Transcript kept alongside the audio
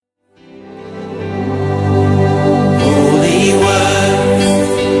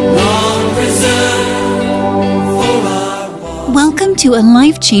to a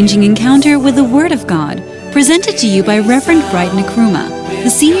life-changing encounter with the Word of God, presented to you by Reverend Bright Nkrumah, the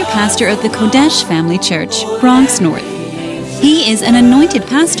senior pastor of the Kodesh Family Church, Bronx North. He is an anointed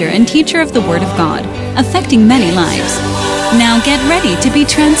pastor and teacher of the Word of God, affecting many lives. Now get ready to be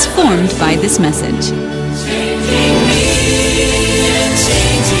transformed by this message.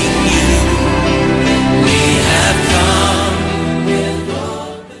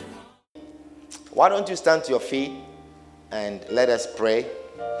 Why don't you stand to your feet and let us pray?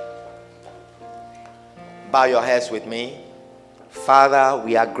 Bow your heads with me. Father,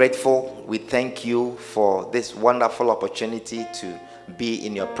 we are grateful. We thank you for this wonderful opportunity to be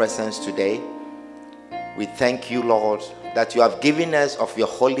in your presence today. We thank you, Lord, that you have given us of your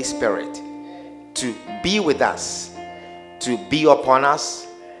Holy Spirit to be with us, to be upon us,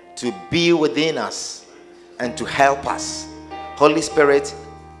 to be within us, and to help us. Holy Spirit,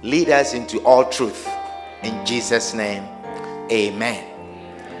 lead us into all truth. In Jesus' name,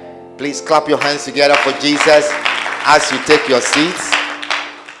 amen. Please clap your hands together for Jesus as you take your seats.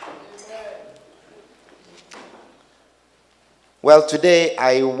 Well, today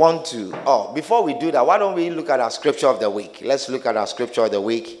I want to... before we do that, why don't we look at our scripture of the week? Let's look at our scripture of the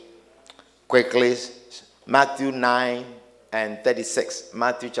week quickly. Matthew 9 and 36.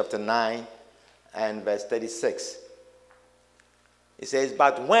 Matthew chapter 9 and verse 36. It says,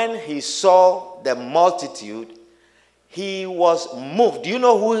 but when he saw the multitude, he was moved. Do you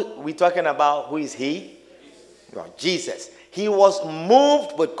know who we're talking about? Who is he? Well, Jesus. He was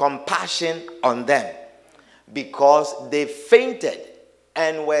moved with compassion on them because they fainted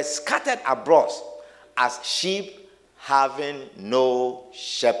and were scattered abroad as sheep having no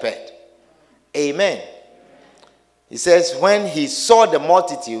shepherd. Amen. He says, when he saw the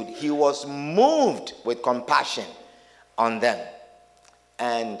multitude, he was moved with compassion on them.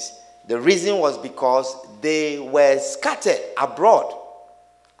 And the reason was because they were scattered abroad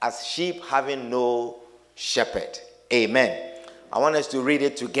as sheep having no shepherd. Amen. I want us to read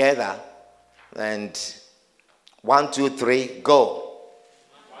it together. And 1, 2, 3, go.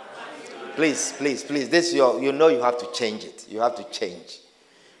 Please. This you know you have to change it. You have to change.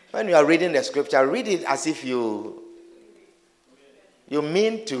 When you are reading the scripture, read it as if you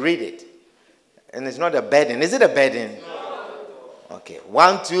mean to read it. And it's not a burden. Is it a burden? Okay,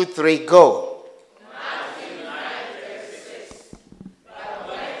 1, 2, 3, go. Matthew 9:36. But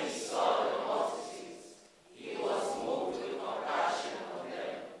when he saw the multitudes, he was moved with compassion on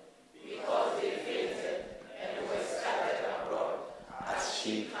them, because they fainted and were scattered abroad as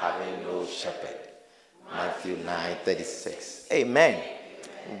sheep having no shepherd. Matthew 9:36. Amen.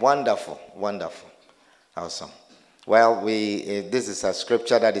 Wonderful. Awesome. Well, this is a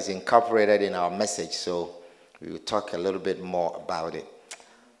scripture that is incorporated in our message, so we will talk a little bit more about it.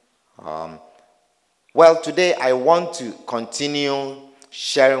 Well, today I want to continue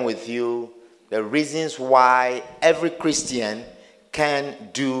sharing with you the reasons why every Christian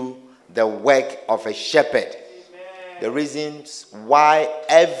can do the work of a shepherd. Amen. The reasons why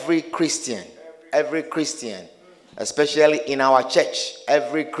every Christian, especially in our church,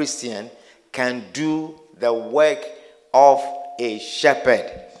 every Christian can do the work of a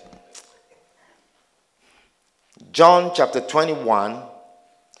shepherd. John chapter 21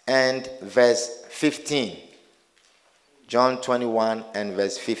 and verse 15. John 21 and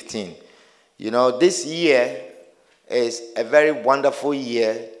verse 15. You know, this year is a very wonderful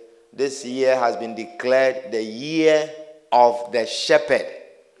year. This year has been declared the year of the shepherd.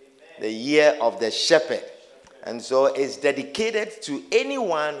 The year of the shepherd. And so it's dedicated to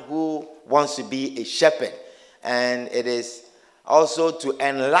anyone who wants to be a shepherd. And it is also to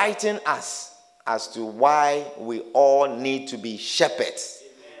enlighten us as to why we all need to be shepherds.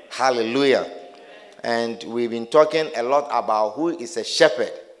 Amen. Hallelujah. Amen. And we've been talking a lot about who is a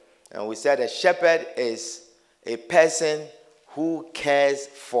shepherd. And we said a shepherd is a person who cares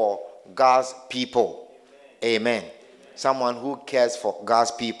for God's people. Amen. Amen. Someone who cares for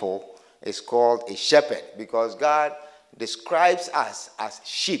God's people is called a shepherd because God describes us as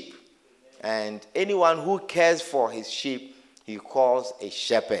sheep. And anyone who cares for his sheep, he calls a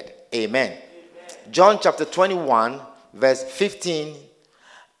shepherd. Amen. John chapter 21, verse 15.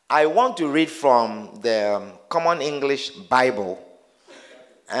 I want to read from the Common English Bible.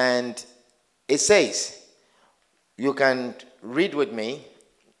 And it says, you can read with me.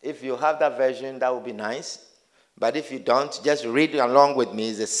 If you have that version, that would be nice. But if you don't, just read along with me.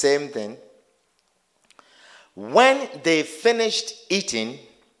 It's the same thing. When they finished eating,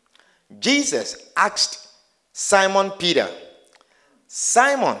 Jesus asked Simon Peter,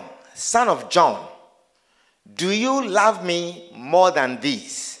 Simon, son of John, do you love me more than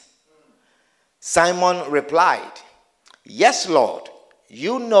these? Simon replied, yes, Lord,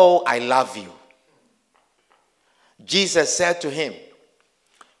 you know I love you. Jesus said to him,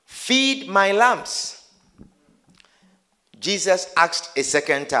 feed my lambs. Jesus asked a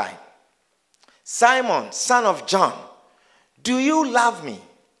second time, Simon, son of John, do you love me?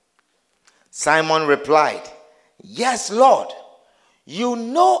 Simon replied, yes, Lord, you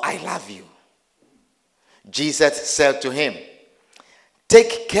know I love you. Jesus said to him,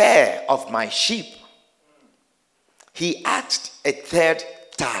 take care of my sheep. He asked a third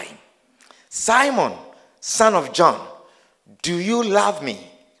time, Simon, son of John, do you love me?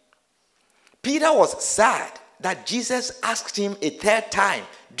 Peter was sad that Jesus asked him a third time,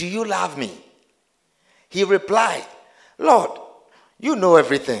 do you love me? He replied, Lord, you know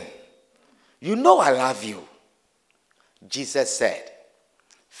everything. You know I love you. Jesus said,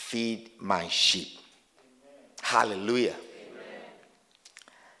 feed my sheep. Hallelujah. Amen.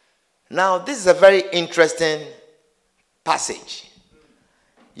 Now, this is a very interesting passage,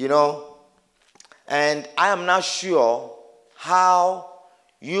 and I am not sure how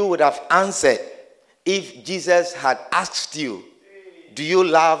you would have answered if Jesus had asked you, do you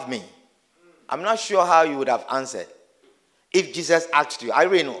love me? I'm not sure how you would have answered if Jesus asked you. I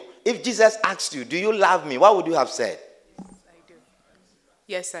really know. If Jesus asked you, do you love me? What would you have said?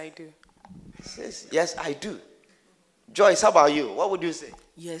 Yes, I do. He says, yes, I do. Joyce, how about you? What would you say?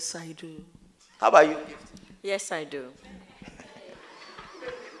 Yes, I do. How about you? Yes, I do.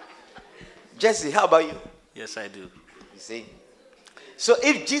 Jesse, how about you? Yes, I do. You see? So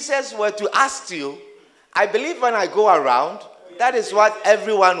if Jesus were to ask you, I believe when I go around, that is what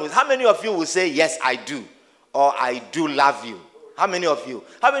everyone would. How many of you will say, yes, I do? Or I do love you? How many of you?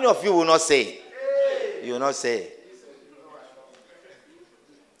 How many of you will not say it? You will not say it.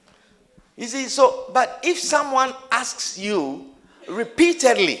 You see, but if someone asks you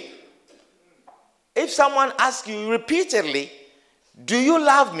repeatedly, do you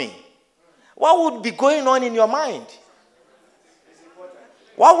love me? What would be going on in your mind?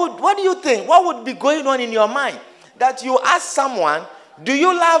 What do you think? What would be going on in your mind? That you ask someone, do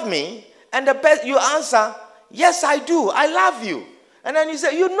you love me? And you answer, yes, I do. I love you. And then you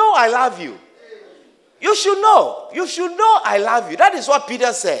say, you know I love you. You should know. You should know I love you. That is what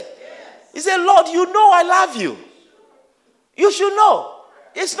Peter said. He said, Lord, you know I love you. You should know.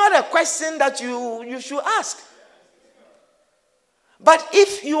 It's not a question that you should ask. But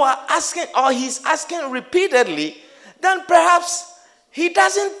if you are asking, or he's asking repeatedly, then perhaps he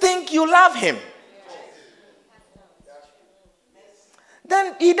doesn't think you love him.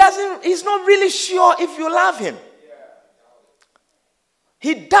 Then he's not really sure if you love him.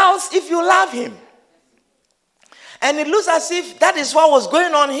 He doubts if you love him. And it looks as if that is what was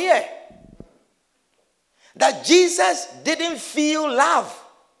going on here. That Jesus didn't feel love.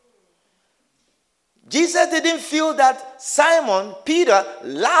 Jesus didn't feel that Simon, Peter,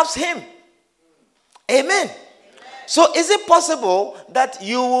 loves him. Amen. So is it possible that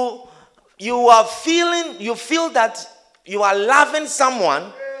you feel that you are loving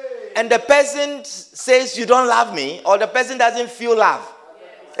someone and the person says you don't love me, or the person doesn't feel love?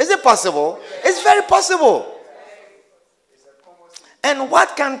 Is it possible? It's very possible. And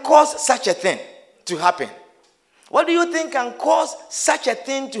what can cause such a thing to happen? What do you think can cause such a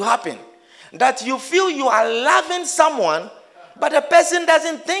thing to happen? That you feel you are loving someone, but the person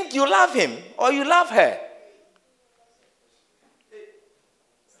doesn't think you love him or you love her.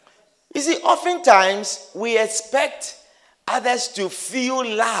 You see, oftentimes we expect others to feel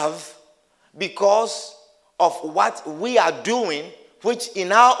love because of what we are doing, which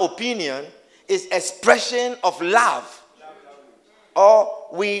in our opinion is expression of love. Or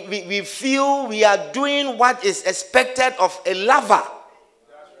we feel we are doing what is expected of a lover.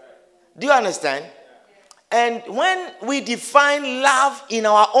 Do you understand? And when we define love in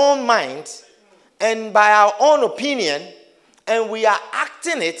our own minds and by our own opinion, and we are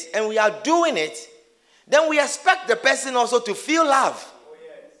acting it and we are doing it, then we expect the person also to feel love.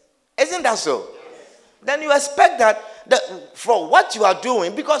 Isn't that so? Then you expect that for what you are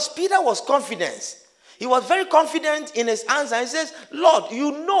doing, because Peter was confident. He was very confident in his answer. He says, Lord,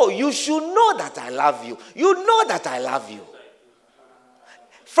 you should know that I love you. You know that I love you.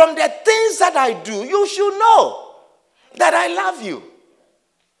 From the things that I do, you should know that I love you.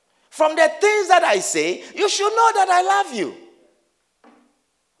 From the things that I say, you should know that I love you.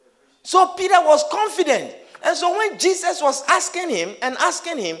 So Peter was confident. And so when Jesus was asking him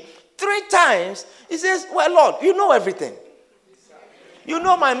 3 times, he says, well, Lord, you know everything. You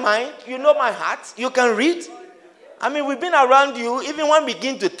know my mind. You know my heart. You can read. I mean, we've been around you. Even when we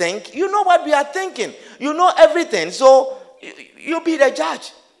begin to think, you know what we are thinking. You know everything. So you be the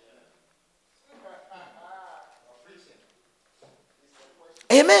judge.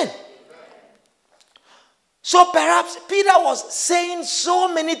 Amen. So perhaps Peter was saying so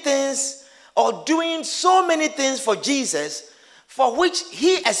many things or doing so many things for Jesus for which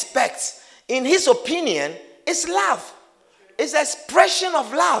he expects, in his opinion, is love. It's expression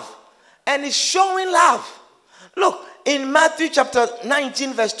of love. And it's showing love. Look, in Matthew chapter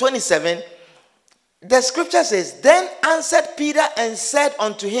 19 verse 27, the scripture says, "Then answered Peter and said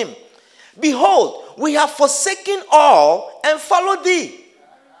unto him, Behold, we have forsaken all and followed thee."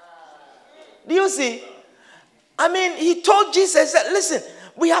 Do you see? I mean, he told Jesus that, listen,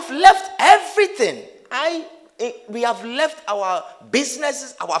 we have left everything. We have left our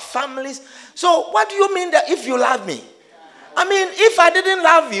businesses, our families. So what do you mean that if you love me? I mean, if I didn't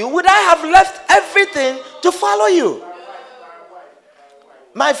love you, would I have left everything to follow you?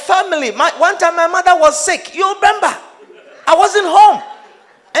 My family, one time my mother was sick. You remember? I wasn't home.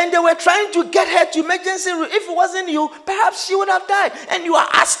 And they were trying to get her to emergency room. If it wasn't you, perhaps she would have died. And you are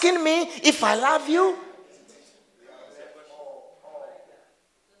asking me if I love you?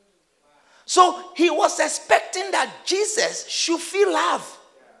 So he was expecting that Jesus should feel love.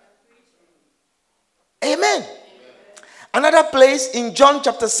 Amen. Another place in John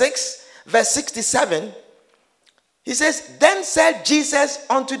chapter 6, verse 67, he says, "Then said Jesus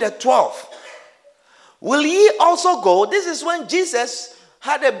unto the 12, Will ye also go?" This is when Jesus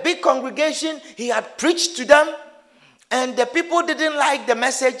had a big congregation. He had preached to them, and the people didn't like the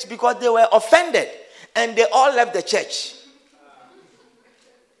message because they were offended, and they all left the church.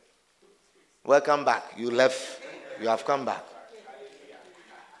 Welcome back. You left. You have come back.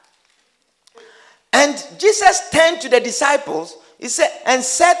 And Jesus turned to the disciples, he said, and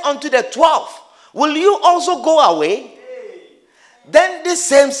said unto the 12, "Will you also go away?" Then this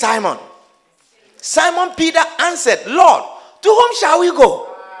same Simon Peter answered, "Lord, to whom shall we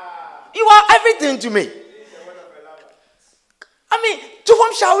go? You are everything to me. I mean, to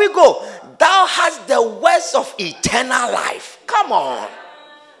whom shall we go? Thou hast the words of eternal life." Come on.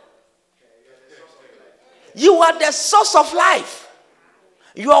 You are the source of life.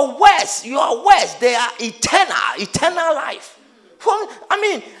 Your words, they are eternal life. Who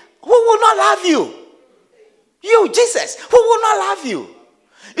will not love you? You, Jesus, who will not love you?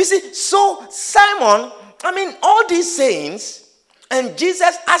 You see, so Simon, all these sayings, and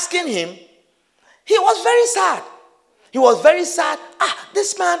Jesus asking him, he was very sad. He was very sad.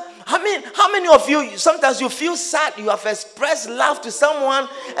 This man, how many of you, sometimes you feel sad, you have expressed love to someone,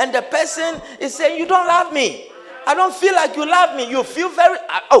 and the person is saying, "You don't love me. I don't feel like you love me." You feel very,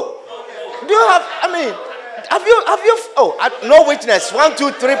 do you have, have you, no witness, 1,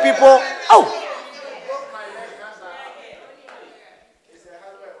 2, 3 people,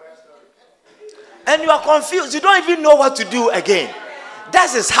 and you are confused, you don't even know what to do again.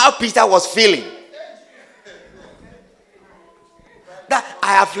 That is how Peter was feeling. That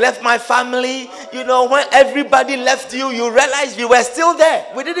I have left my family. When everybody left you, you realize we were still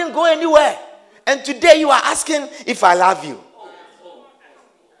there. We didn't go anywhere. And today you are asking if I love you.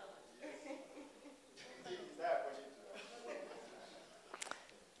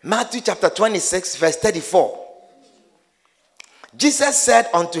 Matthew chapter 26, verse 34. Jesus said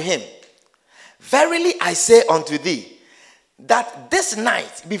unto him, "Verily I say unto thee, that this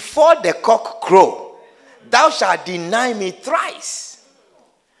night before the cock crow, thou shalt deny me thrice."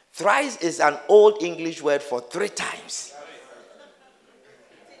 Thrice is an old English word for 3 times.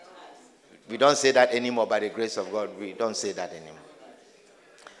 We don't say that anymore by the grace of God. We don't say that anymore.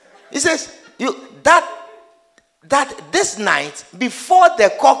 He says, that this night before the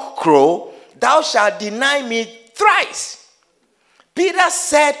cock crow, thou shalt deny me thrice. Peter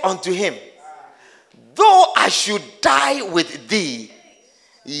said unto him, "Though I should die with thee,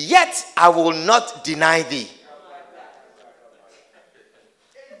 yet I will not deny thee."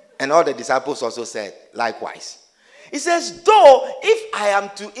 And all the disciples also said likewise. He says, though if I am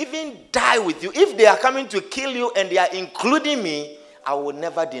to even die with you, if they are coming to kill you and they are including me, I will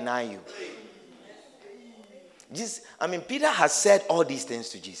never deny you. Peter has said all these things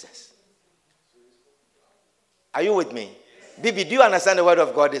to Jesus. Are you with me? Bibi, do you understand the word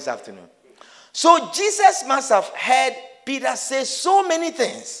of God this afternoon? So Jesus must have heard Peter say so many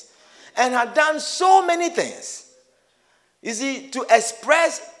things and had done so many things. You see, to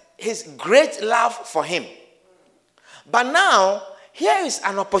express his great love for him. But now, here is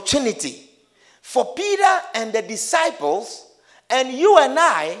an opportunity for Peter and the disciples and you and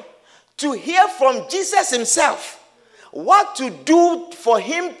I to hear from Jesus himself what to do for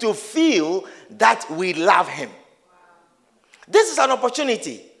him to feel that we love him. This is an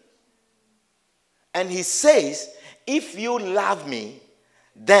opportunity. And he says, if you love me,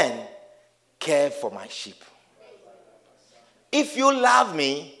 then care for my sheep. If you love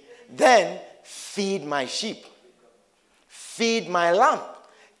me, then feed my sheep. Feed my lamb.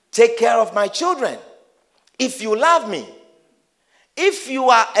 Take care of my children. If you love me. If you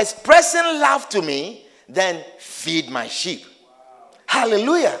are expressing love to me, then feed my sheep.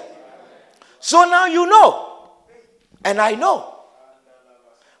 Hallelujah. So now you know. And I know.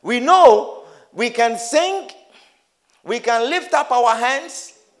 We know we can sing. We can lift up our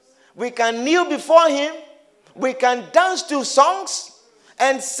hands. We can kneel before him. We can dance to songs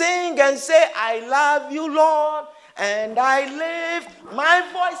and sing and say, I love you, Lord. And I lift my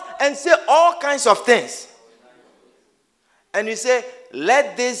voice and say all kinds of things. And you say,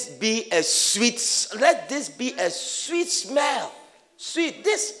 let this be a sweet smell. Sweet.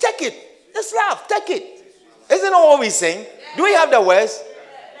 This, take it. This love, take it. Isn't that what we sing? Do we have the words?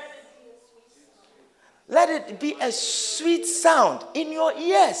 Let it be a sweet sound in your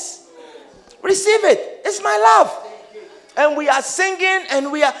ears. Receive it. It's my love. And we are singing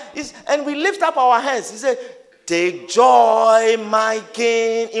and we lift up our hands. He said, take joy, my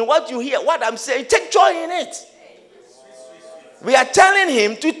King. In what you hear, what I'm saying, take joy in it. We are telling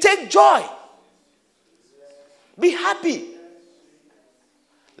him to take joy. Be happy.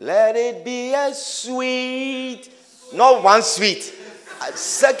 Let it be a sweet, not one sweet, a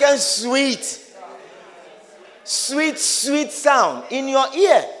second sweet. Sweet sound in your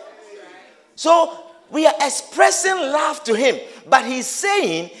ear. So we are expressing love to him. But he's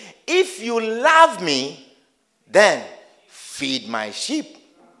saying, if you love me, then feed my sheep.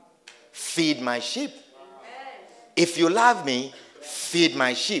 Feed my sheep. If you love me, feed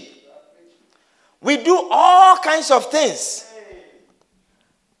my sheep. We do all kinds of things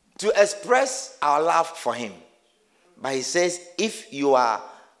to express our love for him. But he says, if you are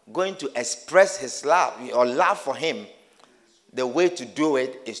going to express his love, your love for him, the way to do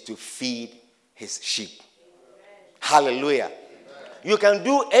it is to feed his sheep. Hallelujah. You can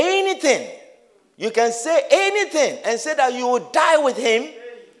do anything. You can say anything and say that you will die with him.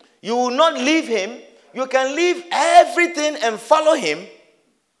 You will not leave him. You can leave everything and follow him.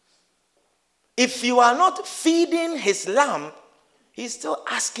 If you are not feeding his lamb, he's still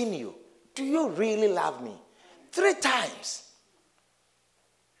asking you, do you really love me? 3 times.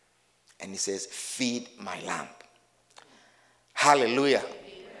 And he says, feed my lamb. Hallelujah.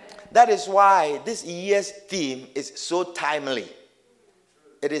 That is why this year's theme is so timely.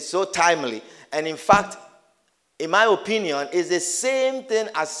 It is so timely. And in fact, in my opinion, it's the same thing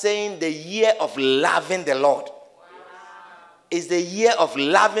as saying the year of loving the Lord. It's the year of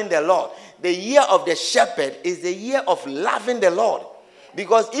loving the Lord. The year of the shepherd is the year of loving the Lord.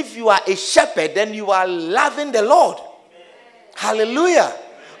 Because if you are a shepherd, then you are loving the Lord. Hallelujah.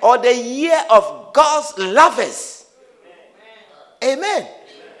 Or the year of God's lovers. Amen.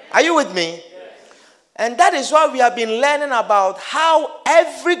 Are you with me? And that is why we have been learning about how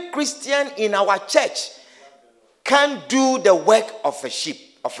every Christian in our church can do the work of a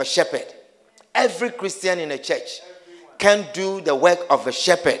sheep, of a shepherd. Every Christian in the church can do the work of a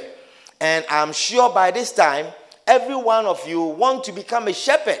shepherd. And I'm sure by this time, every one of you want to become a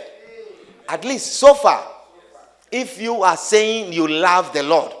shepherd. At least so far. If you are saying you love the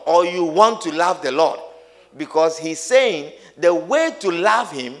Lord or you want to love the Lord. Because he's saying the way to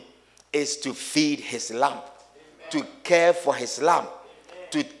love him is to feed his lamb. To care for his lamb.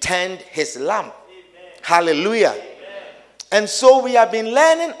 To tend his lamb. Hallelujah. And so we have been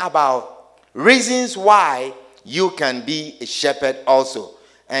learning about reasons why you can be a shepherd also.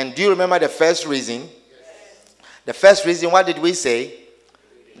 And do you remember the first reason? The first reason, what did we say?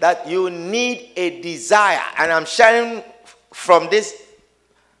 That you need a desire. And I'm sharing from this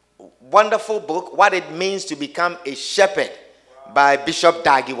wonderful book what it means to become a shepherd by Bishop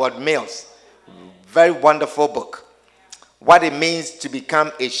Dag Heward-Mills. Very wonderful book. What it means to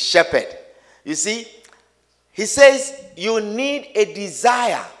become a shepherd. You see, he says you need a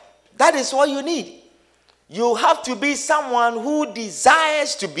desire. That is what you need. You have to be someone who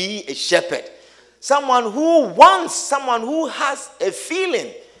desires to be a shepherd. Someone who wants, someone who has a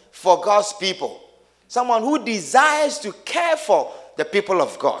feeling for God's people. Someone who desires to care for the people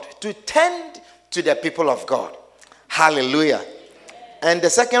of God. To tend to the people of God. Hallelujah. And the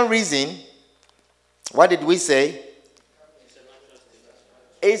second reason, what did we say?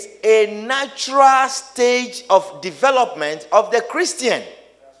 Is a natural stage of development of the Christian.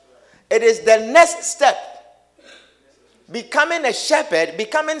 It is the next step. Becoming a shepherd,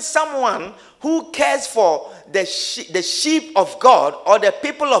 becoming someone who cares for the sheep of God or the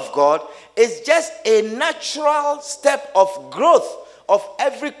people of God is just a natural step of growth of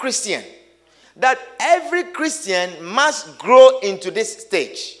every Christian. That every Christian must grow into this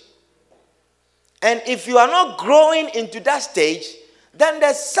stage. And if you are not growing into that stage, then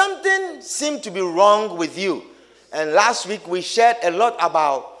there's something seems to be wrong with you. And last week we shared a lot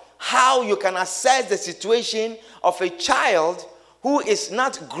about how you can assess the situation of a child who is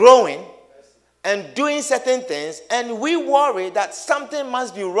not growing and doing certain things, and we worry that something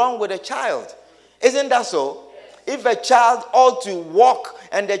must be wrong with a child. Isn't that so? If a child ought to walk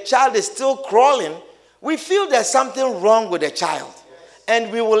and the child is still crawling, we feel there's something wrong with the child.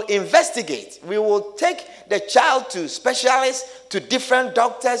 And we will investigate. We will take the child to specialists, to different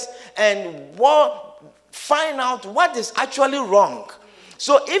doctors, and find out what is actually wrong.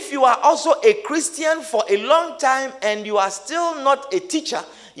 So if you are also a Christian for a long time and you are still not a teacher,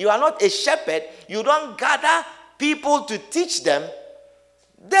 you are not a shepherd, you don't gather people to teach them,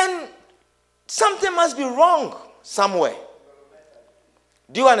 then something must be wrong somewhere.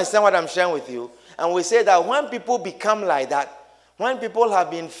 Do you understand what I'm sharing with you? And we say that when people become like that, when people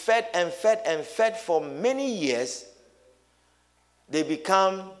have been fed and fed and fed for many years, they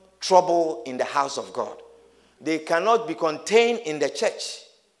become trouble in the house of God. They cannot be contained in the church.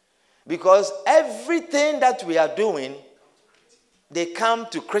 Because everything that we are doing, they come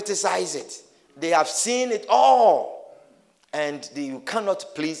to criticize it. They have seen it all. And you cannot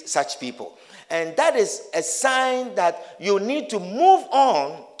please such people. And that is a sign that you need to move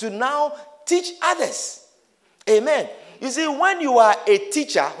on to now teach others. Amen. You see, when you are a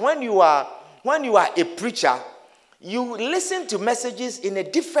teacher, when you are a preacher, you listen to messages in a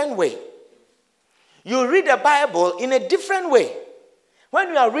different way. You read the Bible in a different way. When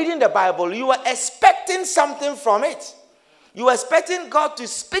you are reading the Bible, you are expecting something from it. You are expecting God to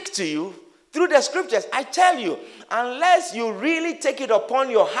speak to you through the scriptures. I tell you, unless you really take it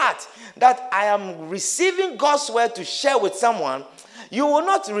upon your heart that I am receiving God's word to share with someone, you will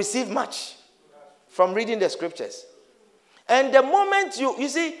not receive much from reading the scriptures. And the moment you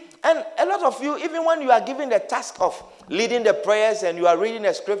see, and a lot of you, even when you are given the task of leading the prayers and you are reading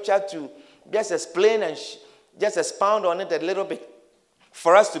the scripture to just explain and just expound on it a little bit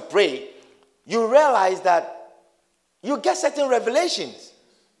for us to pray, you realize that you get certain revelations.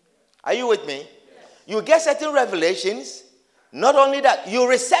 Are you with me? Yes. You get certain revelations. Not only that, you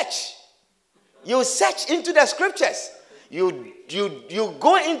research. You search into the scriptures. You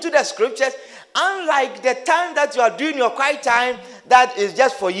go into the scriptures. Unlike the time that you are doing your quiet time, that is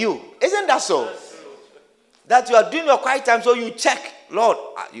just for you. Isn't that so? That you are doing your quiet time, so you check. Lord,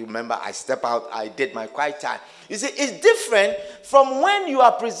 you remember I step out, I did my quiet time. You see, it's different from when you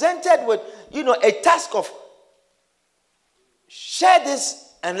are presented with, a task of share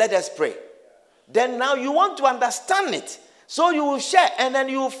this and let us pray. Then now you want to understand it. So you will share and then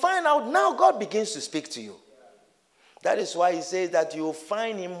you will find out now God begins to speak to you. That is why he says that you will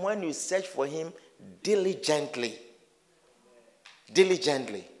find him when you search for him diligently.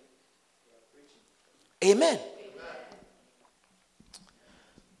 Diligently. Amen.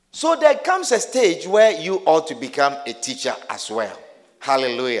 So there comes a stage where you ought to become a teacher as well.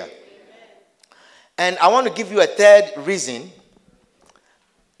 Hallelujah. And I want to give you a third reason.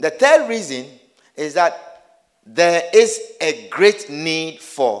 The third reason is that there is a great need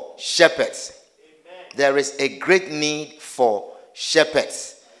for shepherds. There is a great need for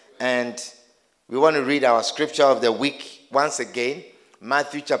shepherds. And we want to read our scripture of the week once again.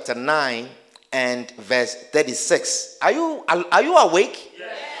 Matthew chapter 9 and verse 36. Are you awake?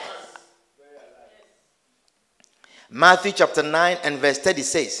 Yes. Matthew chapter 9 and verse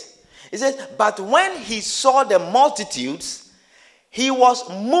 36. It says, but when he saw the multitudes, he was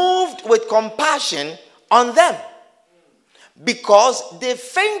moved with compassion on them, because they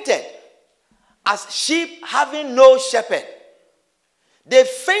fainted as sheep having no shepherd. They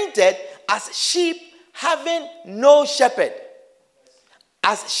fainted as sheep having no shepherd.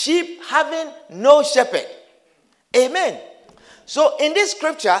 As sheep having no shepherd. Amen. So in this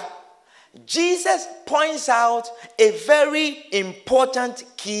scripture, Jesus points out a very important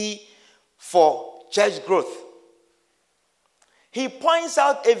key for church growth. He points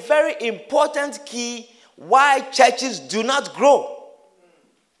out a very important key why churches do not grow.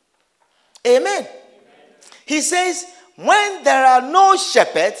 Amen. He says, when there are no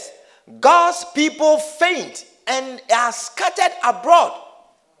shepherds, God's people faint and are scattered abroad.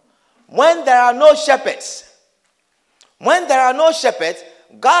 When there are no shepherds,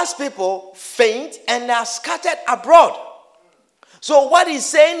 God's people faint and are scattered abroad. So what he's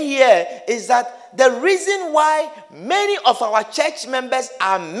saying here is that the reason why many of our church members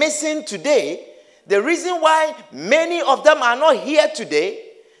are missing today, the reason why many of them are not here today,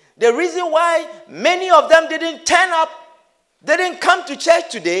 the reason why many of them didn't turn up, didn't come to church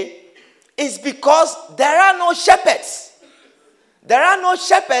today, is because there are no shepherds. There are no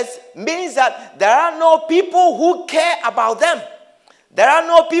shepherds means that there are no people who care about them. There are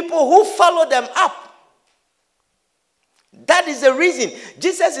no people who follow them up. That is the reason.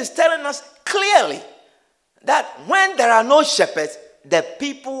 Jesus is telling us clearly that when there are no shepherds, the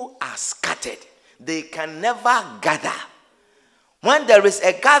people are scattered. They can never gather. When there is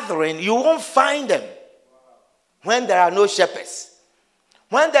a gathering, you won't find them. When there are no shepherds.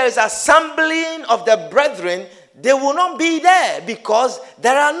 When there is assembling of the brethren, they will not be there because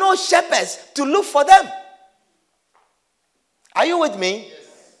there are no shepherds to look for them. Are you with me?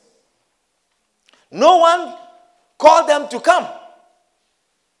 Yes. No one called them to come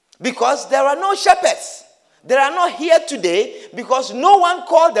because there are no shepherds. They are not here today because no one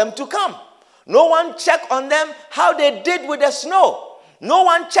called them to come. No one checked on them how they did with the snow. No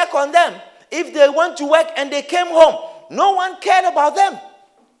one checked on them if they went to work and they came home. No one cared about them.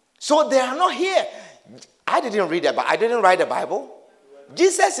 So they are not here. I didn't write the Bible.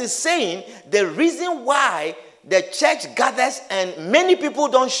 Jesus is saying the reason why the church gathers and many people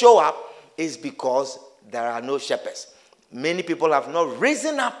don't show up is because there are no shepherds. Many people have not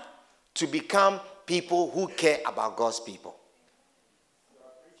risen up to become people who care about God's people.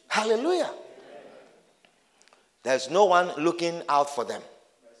 Hallelujah. There's no one looking out for them.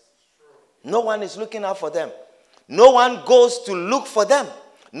 No one is looking out for them. No one goes to look for them.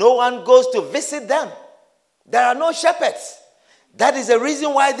 No one goes to visit them. There are no shepherds. That is the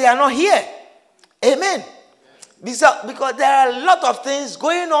reason why they are not here. Amen. Because there are a lot of things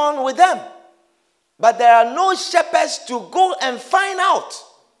going on with them. But there are no shepherds to go and find out.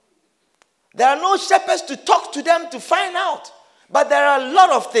 There are no shepherds to talk to them to find out. But there are a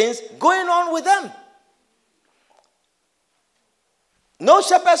lot of things going on with them. No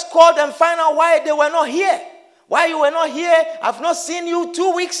shepherds called and find out why they were not here. Why you were not here? I've not seen you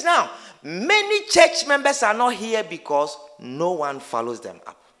 2 weeks now. Many church members are not here because no one follows them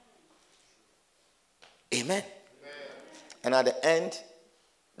up. Amen. And at the end,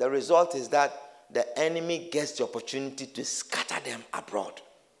 the result is that the enemy gets the opportunity to scatter them abroad.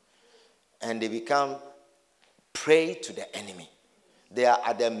 And they become prey to the enemy. They are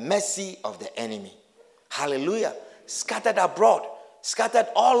at the mercy of the enemy. Hallelujah. Scattered abroad. Scattered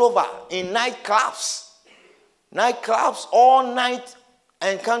all over in nightclubs. Nightclubs all night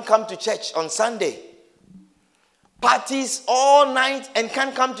and can't come to church on Sunday. Parties all night and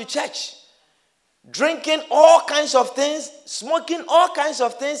can't come to church. Drinking all kinds of things, smoking all kinds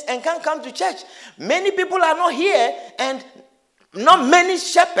of things and can't come to church. Many people are not here and not many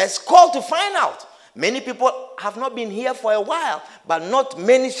shepherds called to find out. Many people have not been here for a while, but not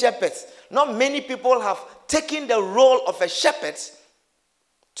many shepherds. Not many people have taken the role of a shepherd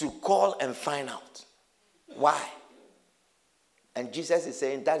to call and find out. Why? And Jesus is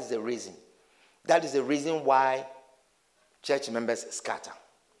saying that is the reason. That is the reason why church members scatter.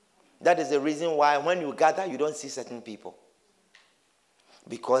 That is the reason why when you gather, you don't see certain people.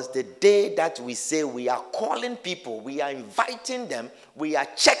 Because the day that we say we are calling people, we are inviting them, we are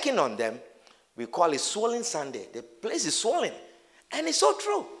checking on them, we call it Swollen Sunday. The place is swollen. And it's so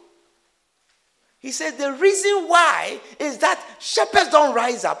true. He says the reason why is that shepherds don't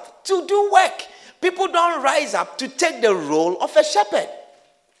rise up to do work. People don't rise up to take the role of a shepherd.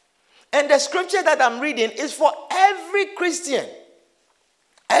 And the scripture that I'm reading is for every Christian.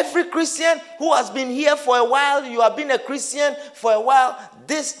 Every Christian who has been here for a while, you have been a Christian for a while,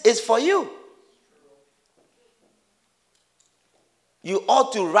 this is for you. You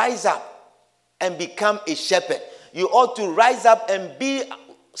ought to rise up and become a shepherd. You ought to rise up and be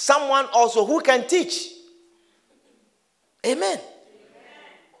someone also who can teach. Amen.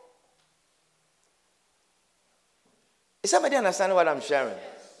 Is somebody understanding what I'm sharing?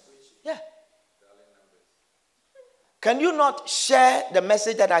 Yeah. Can you not share the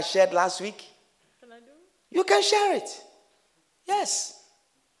message that I shared last week? Can I do it? You can share it. Yes.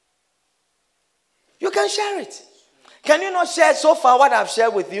 You can share it. Can you not share so far what I've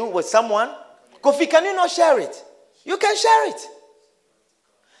shared with you with someone? Kofi, can you not share it? You can share it.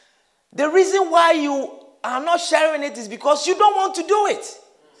 The reason why you are not sharing it is because you don't want to do it.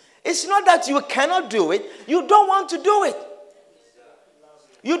 It's not that you cannot do it. You don't want to do it.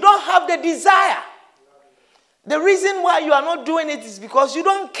 You don't have the desire. The reason why you are not doing it is because you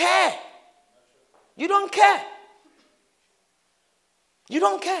don't care. You don't care. You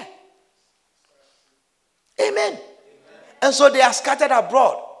don't care. Amen. And so they are scattered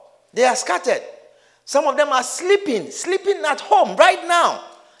abroad. They are scattered. Some of them are sleeping at home right now.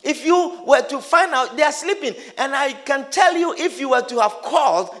 If you were to find out, they are sleeping. And I can tell you, if you were to have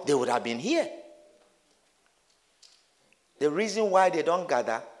called, they would have been here. The reason why they don't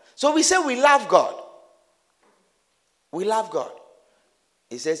gather. So we say we love God. We love God.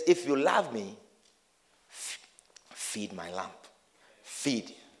 He says, if you love me, feed my lamb.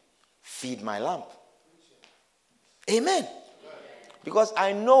 Feed my lamb. Amen. Because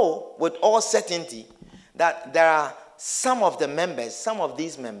I know with all certainty that there are some of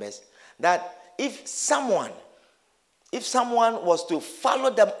these members, that if someone was to follow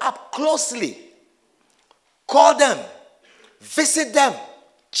them up closely, call them, visit them,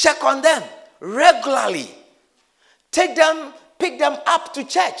 check on them regularly, take them, pick them up to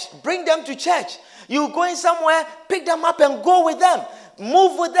church, bring them to church. You're going somewhere, pick them up and go with them.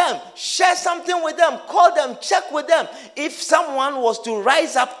 Move with them, share something with them, call them, check with them. If someone was to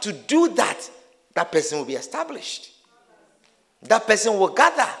rise up to do that, that person will be established. That person will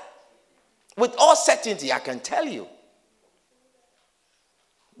gather. With all certainty, I can tell you.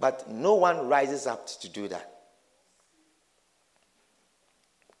 But no one rises up to do that.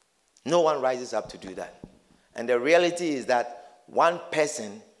 No one rises up to do that. And the reality is that one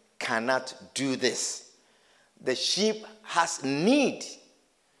person cannot do this. The sheep has need.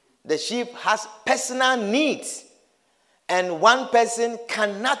 The sheep has personal needs. And one person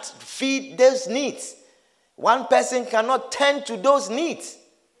cannot feed those needs. One person cannot tend to those needs.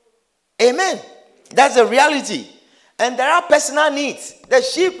 Amen. That's the reality. And there are personal needs. The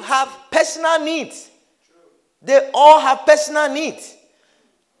sheep have personal needs. They all have personal needs.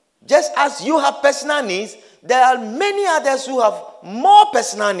 Just as you have personal needs, there are many others who have more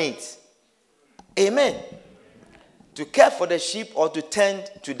personal needs. Amen. To care for the sheep or to tend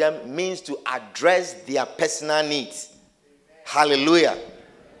to them means to address their personal needs. Hallelujah.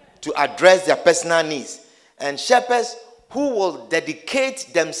 To address their personal needs. And shepherds who will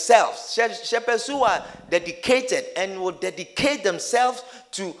dedicate themselves, shepherds who are dedicated and will dedicate themselves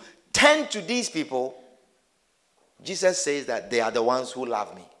to tend to these people, Jesus says that they are the ones who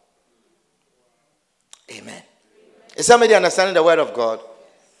love me. Amen. Is somebody understanding the word of God?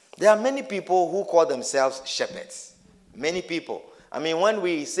 There are many people who call themselves shepherds. Many people. I mean, when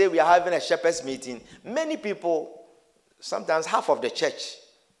we say we are having a shepherds meeting, many people, sometimes half of the church,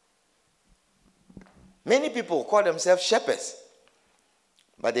 many people call themselves shepherds,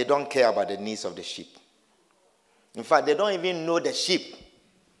 but they don't care about the needs of the sheep. In fact, they don't even know the sheep.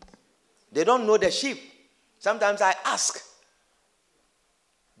 They don't know the sheep. Sometimes I ask,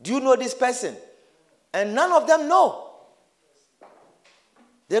 do you know this person? And none of them know.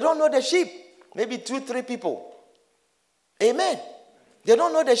 They don't know the sheep. Maybe 2-3 people. Amen. They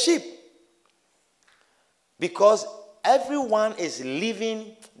don't know the sheep. Because everyone is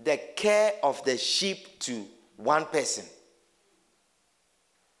leaving the care of the sheep to one person.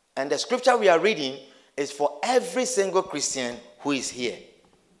 And the scripture we are reading is for every single Christian who is here.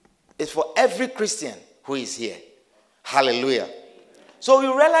 It's for every Christian who is here. Hallelujah. So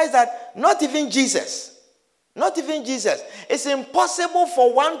you realize that not even Jesus, it's impossible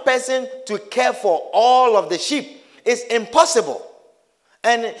for one person to care for all of the sheep. It's impossible.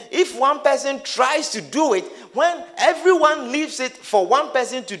 And if one person tries to do it, when everyone leaves it for one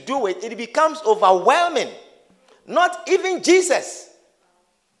person to do it, it becomes overwhelming. Not even Jesus.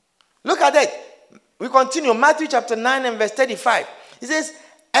 Look at that. We continue. Matthew chapter 9 and verse 35. It says,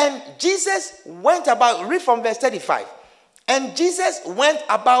 and Jesus went about, read from verse 35. And Jesus went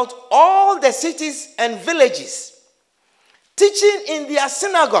about all the cities and villages, teaching in their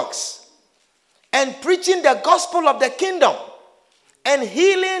synagogues and preaching the gospel of the kingdom and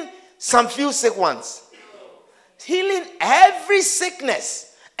healing some few sick ones. Healing every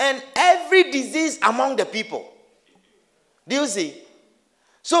sickness and every disease among the people. Do you see?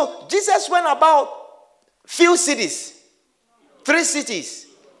 So Jesus went about few cities, 3 cities,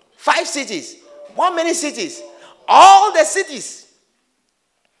 5 cities, how many cities? All the cities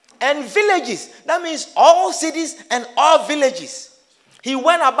and villages. That means all cities and all villages. He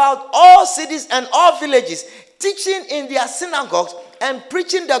went about all cities and all villages, teaching in their synagogues and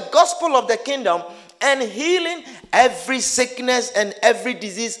preaching the gospel of the kingdom and healing every sickness and every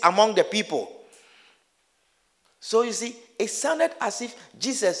disease among the people. So you see, it sounded as if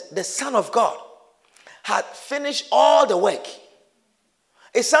Jesus, the Son of God, had finished all the work.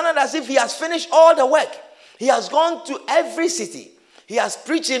 It sounded as if he has finished all the work. He has gone to every city. He has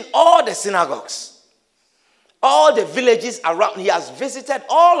preached in all the synagogues, all the villages around. He has visited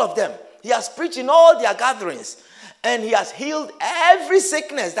all of them. He has preached in all their gatherings. And he has healed every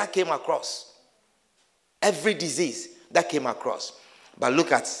sickness that came across. Every disease that came across. But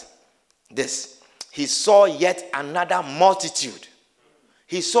look at this. He saw yet another multitude.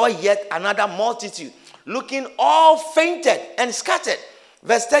 He saw yet another multitude, looking all fainted and scattered.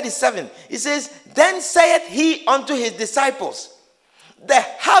 Verse 37, it says, then saith he unto his disciples, the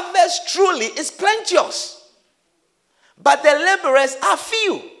harvest truly is plenteous, but the laborers are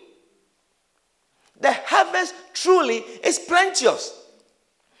few. The harvest truly is plenteous.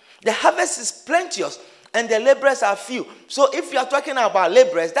 The harvest is plenteous and the laborers are few. So if you are talking about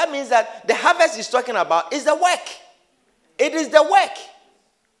laborers, that means that the harvest is talking about is the work. It is the work.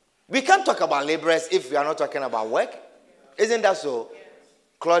 We can't talk about laborers if we are not talking about work. Isn't that so,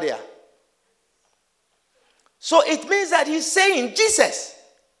 Claudia? So it means that he's saying, Jesus,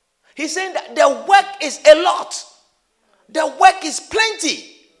 he's saying that the work is a lot. The work is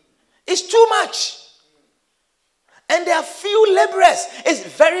plenty. It's too much. And there are few laborers. It's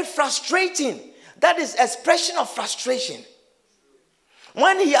very frustrating. That is expression of frustration.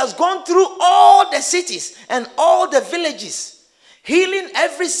 When he has gone through all the cities and all the villages, healing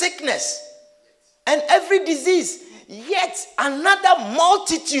every sickness and every disease, yet another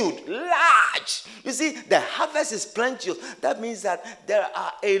multitude, large. You see, the harvest is plenteous. That means that there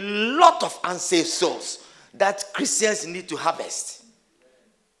are a lot of unsaved souls that Christians need to harvest.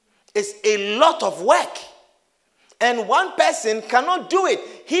 It's a lot of work. And one person cannot do it.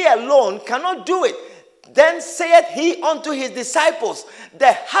 He alone cannot do it. Then saith he unto his disciples,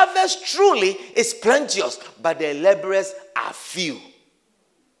 the harvest truly is plenteous, but the laborers are few.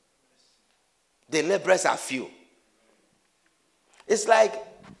 The laborers are few. It's like,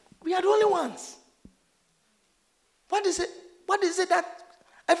 we are the only ones. What is it? What is it that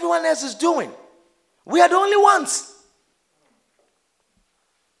everyone else is doing? We are the only ones.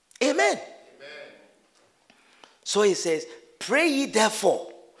 Amen. So he says, pray ye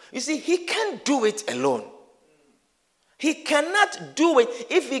therefore. You see, he can't do it alone. He cannot do it.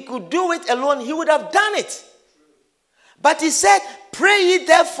 If he could do it alone, he would have done it. But he said, pray ye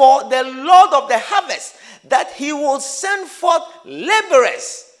therefore the Lord of the harvest, that he will send forth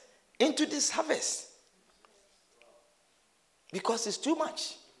laborers into this harvest. Because it's too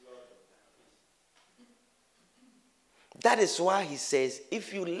much. That is why he says,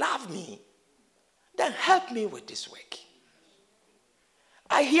 if you love me, then help me with this work.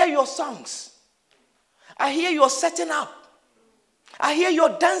 I hear your songs. I hear your setting up. I hear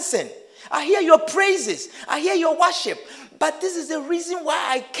your dancing. I hear your praises. I hear your worship. But this is the reason why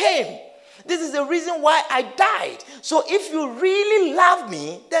I came. This is the reason why I died. So if you really love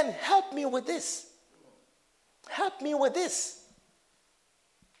me, then help me with this. Help me with this.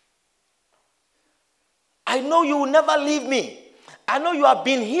 I know you will never leave me. I know you have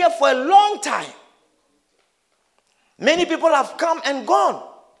been here for a long time. Many people have come and gone,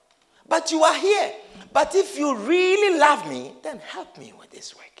 but you are here. But if you really love me, then help me with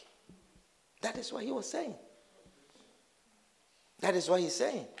this work. That is what he was saying. That is what he's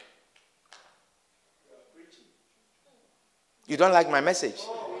saying. You don't like my message?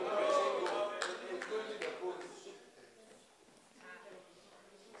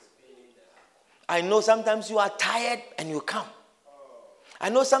 I know sometimes you are tired and you come. I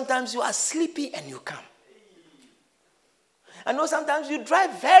know sometimes you are sleepy and you come. I know sometimes you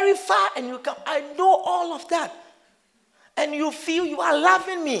drive very far and you come. I know all of that. And you feel you are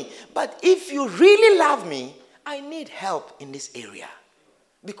loving me. But if you really love me, I need help in this area.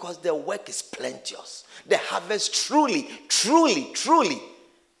 Because the work is plenteous. The harvest truly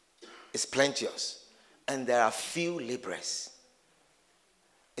is plenteous. And there are few laborers.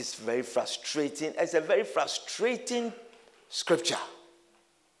 It's very frustrating. It's a very frustrating scripture.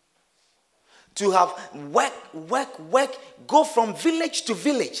 To have work, go from village to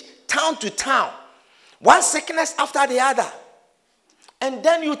village, town to town, one sickness after the other. And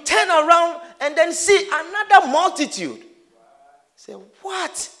then you turn around and then see another multitude. Say,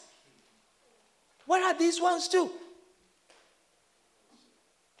 what? Where are these ones too?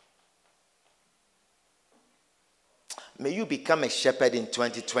 May you become a shepherd in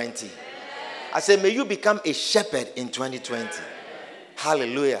 2020. I say, may you become a shepherd in 2020.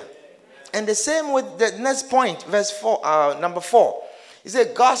 Hallelujah. And the same with the next point, verse 4, number 4. He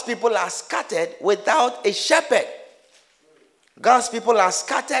said, God's people are scattered without a shepherd. God's people are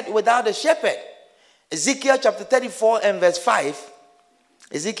scattered without a shepherd. Ezekiel chapter 34 and verse 5.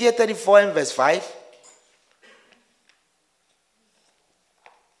 Ezekiel 34 and verse 5.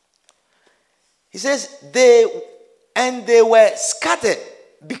 He says, they were scattered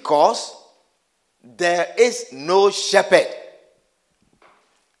because there is no shepherd.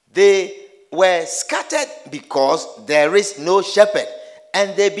 They were scattered because there is no shepherd.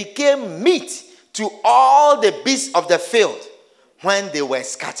 And they became meat to all the beasts of the field when they were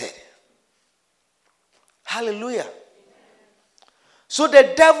scattered. Hallelujah. So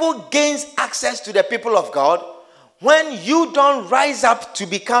the devil gains access to the people of God when you don't rise up to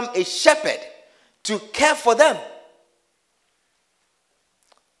become a shepherd, to care for them.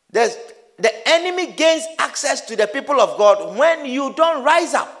 the enemy gains access to the people of God when you don't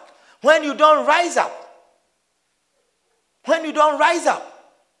rise up. When you don't rise up. When you don't rise up.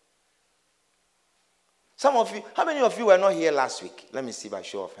 Some of you, how many of you were not here last week? Let me see by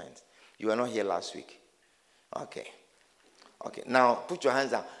show of hands. You were not here last week. Okay. Now, put your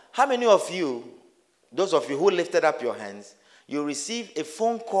hands down. How many of you, those of you who lifted up your hands, you received a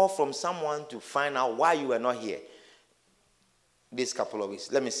phone call from someone to find out why you were not here this couple of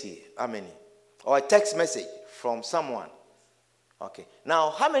weeks? Let me see. How many? Or a text message from someone. Okay.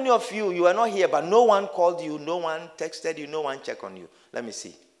 Now, how many of you were not here, but no one called you, no one texted you, no one checked on you? Let me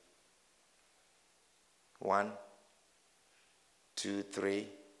see. 1, 2, 3.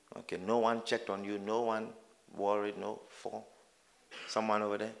 Okay, no one checked on you, no one worried, no. 4. Someone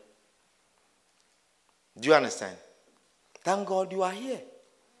over there. Do you understand? Thank God you are here.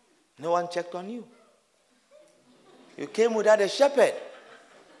 No one checked on you. You came without a shepherd.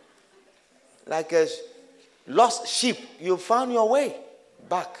 Like a lost sheep, you found your way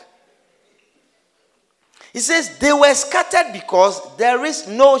back. He says, they were scattered because there is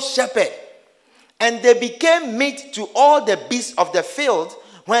no shepherd. And they became meat to all the beasts of the field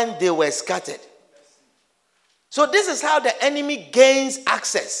when they were scattered. So this is how the enemy gains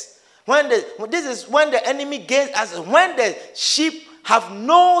access. This is when the enemy gains access. When the sheep have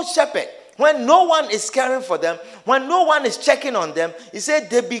no shepherd, when no one is caring for them, when no one is checking on them, he said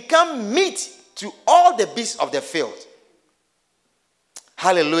they become meat to all the beasts of the field.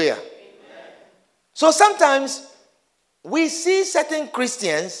 Hallelujah. Amen. So sometimes we see certain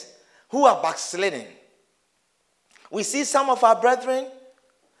Christians who are backsliding. We see some of our brethren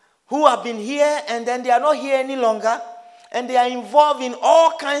who have been here and then they are not here any longer, and they are involved in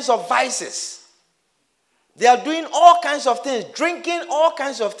all kinds of vices. They are doing all kinds of things, drinking all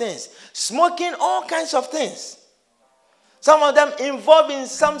kinds of things, smoking all kinds of things. Some of them involved in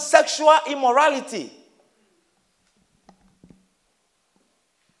some sexual immorality.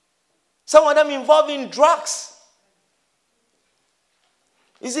 Some of them involved in drugs.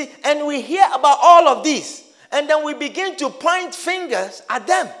 You see, and we hear about all of this, and then we begin to point fingers at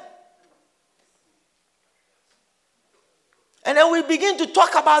them. And then we begin to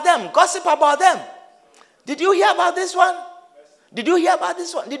talk about them, gossip about them. Did you hear about this one? Did you hear about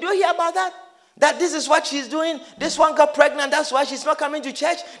this one? Did you hear about that? That this is what she's doing. This one got pregnant. That's why she's not coming to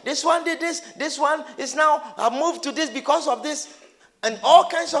church. This one did this. This one is now moved to this because of this. And all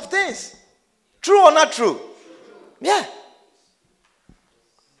kinds of things. True or not true? Yeah.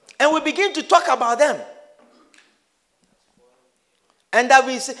 And we begin to talk about them. And that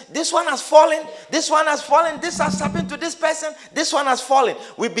we say, this one has fallen, this one has fallen, this has happened to this person, this one has fallen.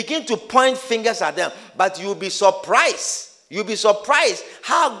 We begin to point fingers at them. But you'll be surprised. You'll be surprised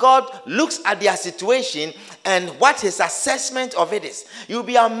how God looks at their situation and what his assessment of it is. You'll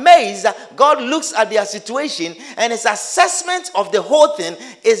be amazed that God looks at their situation and his assessment of the whole thing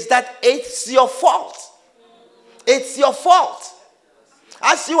is that it's your fault. It's your fault.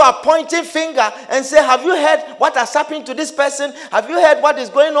 As you are pointing finger and say, have you heard what has happened to this person? Have you heard what is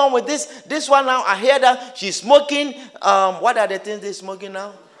going on with this one now? I hear that she's smoking. What are the things they're smoking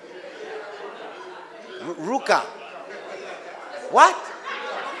now? Ruka. What?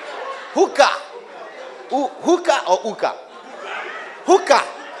 Hookah. Hookah or hookah? Hookah.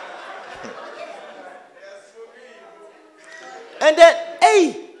 And then,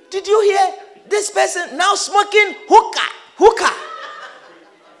 hey, did you hear this person now smoking hookah? Hookah.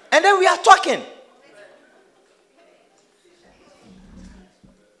 And then we are talking.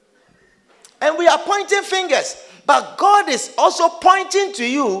 And we are pointing fingers. But God is also pointing to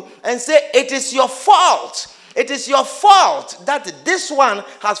you and say, it is your fault. It is your fault that this one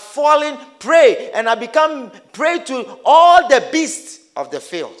has fallen prey and have become prey to all the beasts of the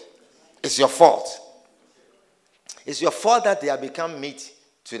field. It's your fault. It's your fault that they have become meat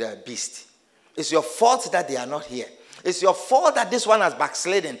to the beast. It's your fault that they are not here. It's your fault that this one has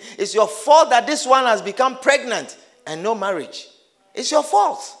backslidden. It's your fault that this one has become pregnant and no marriage. It's your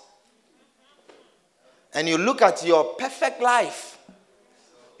fault. And you look at your perfect life.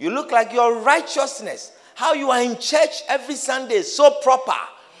 You look like your righteousness. How you are in church every Sunday, so proper.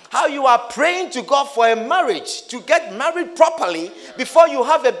 How you are praying to God for a marriage, to get married properly before you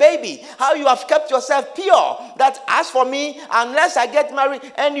have a baby. How you have kept yourself pure. That as for me, unless I get married,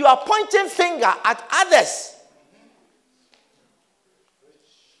 and you are pointing finger at others.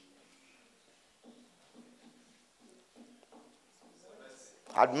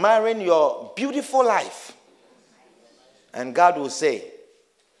 Admiring your beautiful life. And God will say,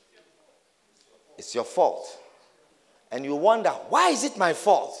 it's your fault. And you wonder, why is it my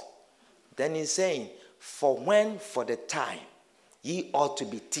fault? Then he's saying, for the time, ye ought to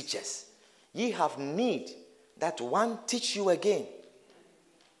be teachers. ye have need that one teach you again.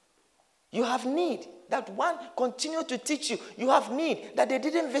 You have need that one continue to teach you. You have need that they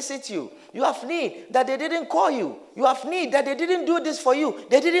didn't visit you. You have need that they didn't call you. You have need that they didn't do this for you.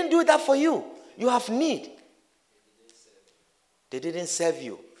 They didn't do that for you. You have need. They didn't serve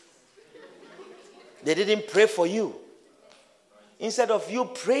you. They didn't pray for you. Instead of you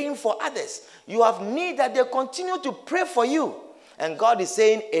praying for others, you have need that they continue to pray for you. And God is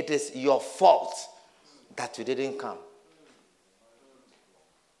saying it is your fault that you didn't come.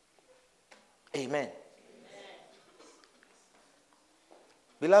 Amen.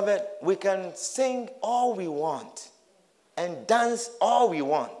 Beloved, we can sing all we want and dance all we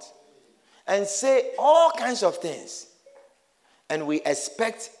want and say all kinds of things. And we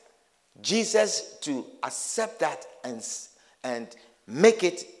expect Jesus to accept that and make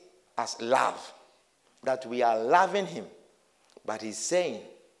it as love, that we are loving him. But he's saying,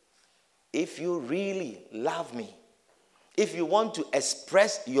 if you really love me, if you want to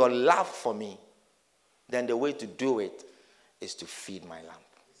express your love for me, then the way to do it is to feed my lamb.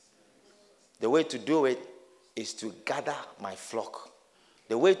 The way to do it is to gather my flock.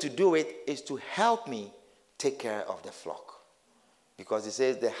 The way to do it is to help me take care of the flock. Because it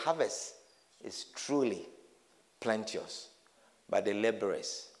says the harvest is truly plenteous, but the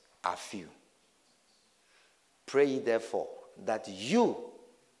laborers are few. Pray ye therefore that you,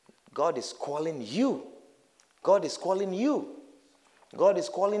 God is calling you. God is calling you. God is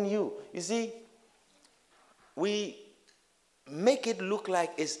calling you. You see, we make it look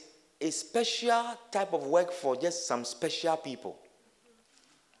like it's a special type of work for just some special people.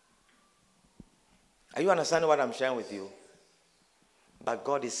 Are you understanding what I'm sharing with you? But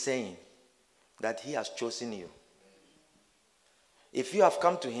God is saying that he has chosen you. If you have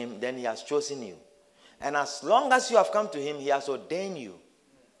come to him, then he has chosen you. And as long as you have come to him, he has ordained you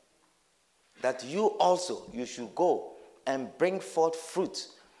that you also, you should go and bring forth fruit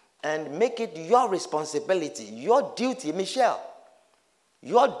and make it your responsibility, your duty, Michelle,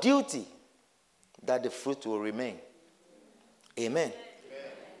 your duty, that the fruit will remain. Amen.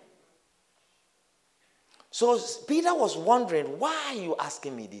 So Peter was wondering, why are you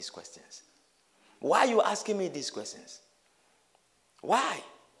asking me these questions? Why are you asking me these questions? Why?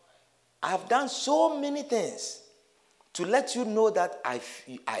 I have done so many things to let you know that I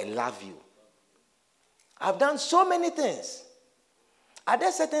love you. I've done so many things. Are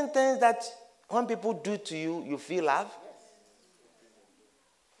there certain things that when people do to you, you feel love?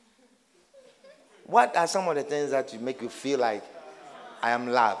 What are some of the things that make you feel like I am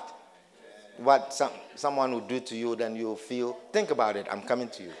loved? What someone will do to you, then you feel, think about it, I'm coming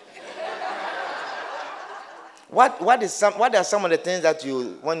to you. What are some of the things that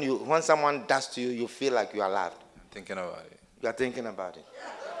when someone does to you, you feel like you are loved? I'm thinking about it. You are thinking about it.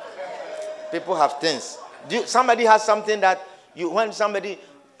 People have things. Somebody has something that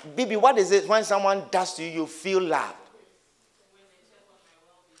Bibi, what is it when someone does to you, you feel loved?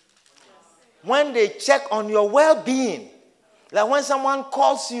 When they check on your well-being. Like when someone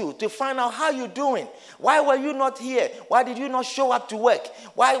calls you to find out how you're doing. Why were you not here? Why did you not show up to work?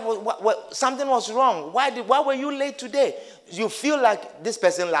 Something was wrong. Why were you late today? You feel like this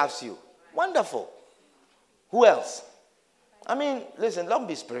person loves you. Wonderful. Who else? I mean, listen, don't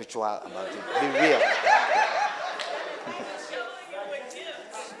be spiritual about it. Be real.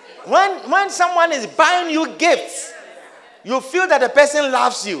 When someone is buying you gifts, you feel that the person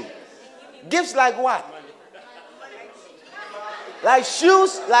loves you. Gifts like what? Like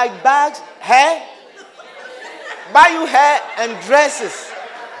shoes, like bags, hair. Buy you hair and dresses.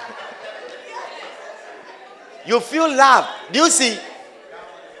 You feel loved. Do you see?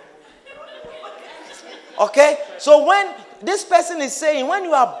 Okay? So when this person is saying, when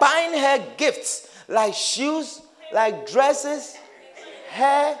you are buying her gifts, like shoes, like dresses,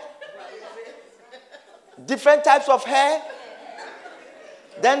 hair, different types of hair,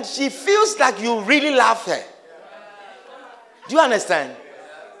 then she feels like you really love her. Do you understand?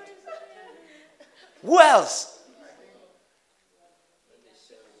 Who else?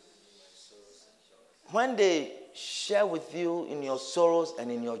 When they share with you in your sorrows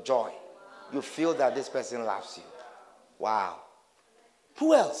and in your joy, you feel that this person loves you. Wow.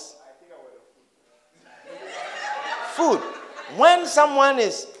 Who else? Food. When someone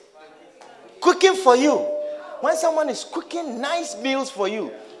is cooking for you, when someone is cooking nice meals for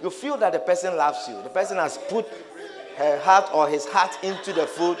you, you feel that the person loves you. The person has put her heart or his heart into the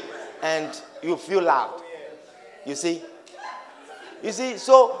food and you feel loved. You see?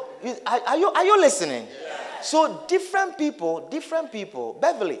 So are you listening? So different people.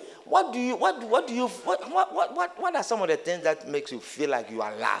 Beverly, what are some of the things that makes you feel like you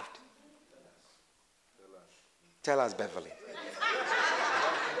are loved? Tell us, Beverly.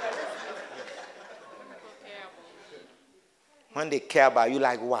 When they care about you,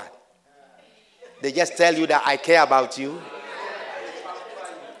 like what? They just tell you that I care about you.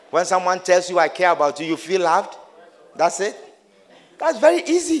 When someone tells you I care about you, you feel loved. That's it. That's very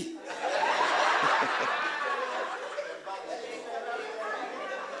easy.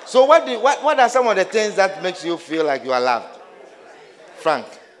 So what are some of the things that makes you feel like you are loved? Frank.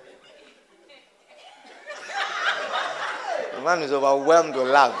 The man is overwhelmed with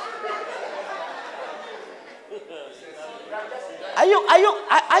love. Are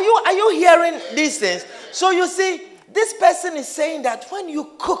you hearing these things? So you see, this person is saying that when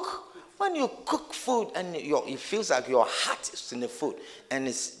you cook food and it feels like your heart is in the food and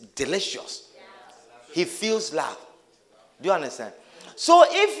it's delicious, he feels love. Do you understand? So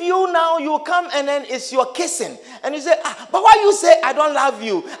if you come and then it's your kissing and you say, but why you say I don't love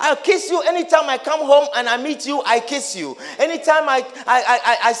you? I'll kiss you anytime I come home and I meet you, I kiss you. Anytime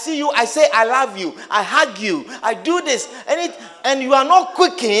I see you, I say I love you. I hug you. I do this. And you are not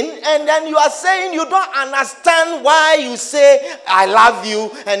cooking, and then you are saying you don't understand why you say I love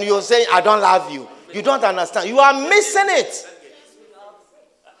you and you're saying I don't love you. You don't understand. You are missing it.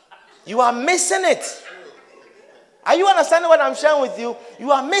 You are missing it. Are you understanding what I'm sharing with you?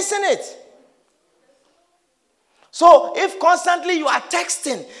 You are missing it. So if constantly you are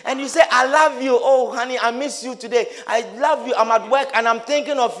texting and you say, I love you, oh honey, I miss you today, I love you, I'm at work and I'm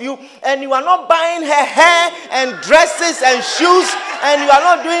thinking of you, and you are not buying her hair and dresses and shoes, and you are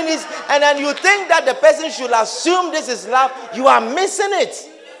not doing this, and then you think that the person should assume this is love, you are missing it.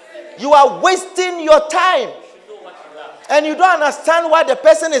 You are wasting your time. And you don't understand why the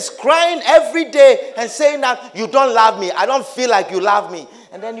person is crying every day and saying that you don't love me. I don't feel like you love me.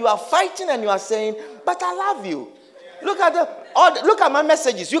 And then you are fighting and you are saying, but I love you. Look at my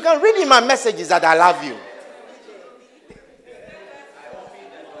messages. You can read in my messages that I love you.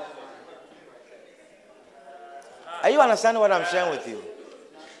 Are you understanding what I'm sharing with you?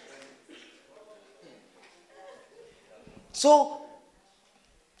 So,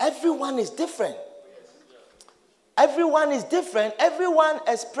 everyone is different. Everyone is different. Everyone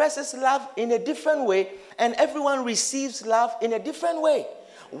expresses love in a different way, and everyone receives love in a different way.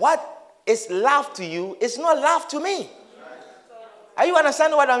 What is love to you is not love to me. Are you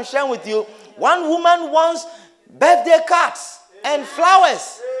understanding what I'm sharing with you? One woman wants birthday cards and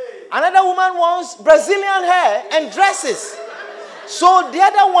flowers. Another woman wants Brazilian hair and dresses. So the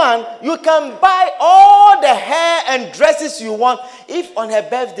other one, you can buy all the hair and dresses you want. If on her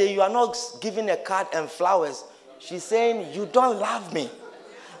birthday you are not giving a card and flowers, she's saying, you don't love me.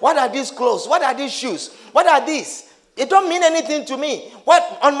 What are these clothes? What are these shoes? What are these? It don't mean anything to me.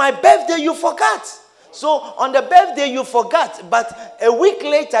 What, on my birthday you forgot. So on the birthday you forgot, but a week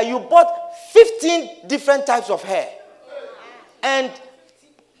later you bought 15 different types of hair. And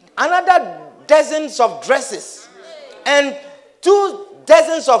another dozens of dresses. And 2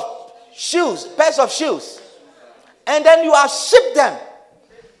 dozens of shoes, pairs of shoes. And then you have shipped them.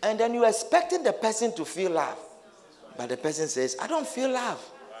 And then you are expecting the person to feel love. But the person says, I don't feel love.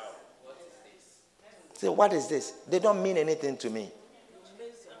 Say, what is this? They don't mean anything to me.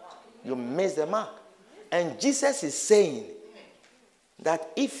 You miss the mark. And Jesus is saying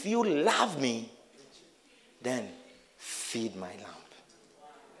that if you love me, then feed my lamb.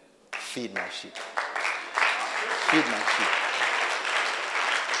 Feed my sheep. Feed my sheep.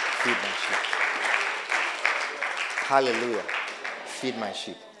 Feed my sheep. Hallelujah. Feed my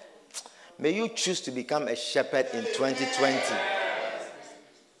sheep. May you choose to become a shepherd in 2020.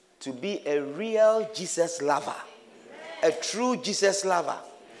 To be a real Jesus lover. A true Jesus lover.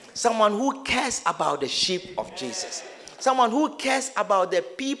 Someone who cares about the sheep of Jesus. Someone who cares about the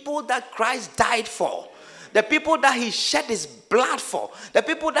people that Christ died for. The people that he shed his blood for. The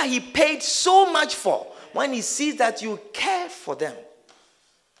people that he paid so much for. When he sees that you care for them,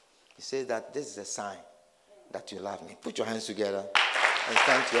 he says that this is a sign that you love me. Put your hands together and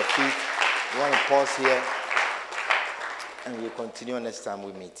stand to your feet. We want to pause here and we'll continue next time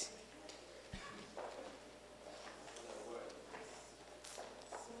we meet.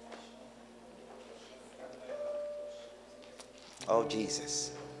 Oh,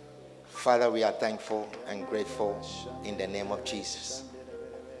 Jesus. Father, we are thankful and grateful in the name of Jesus.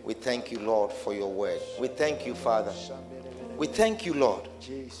 We thank you, Lord, for your word. We thank you, Father. We thank you, Lord,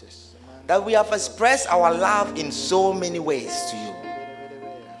 that we have expressed our love in so many ways to you.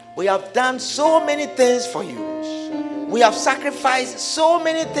 We have done so many things for you. We have sacrificed so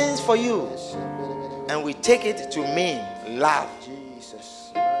many things for you. And we take it to mean love.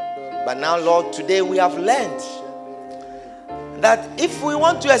 But now, Lord, today we have learned that if we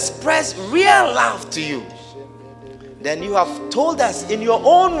want to express real love to you, Then you have told us in your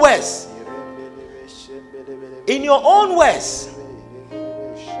own words,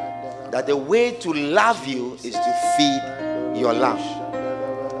 that the way to love you is to feed your lamb.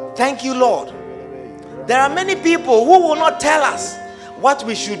 Thank you, Lord. There are many people who will not tell us what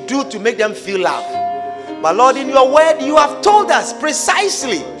we should do to make them feel loved. But Lord, in your word, you have told us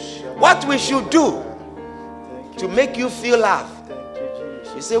precisely what we should do to make you feel loved.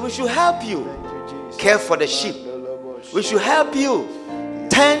 You say we should help you care for the sheep. We should help you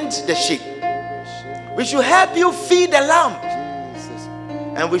tend the sheep. We should help you feed the lamb.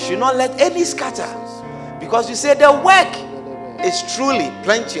 And we should not let any scatter. Because you say the work is truly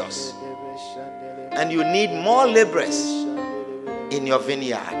plenteous. And you need more laborers in your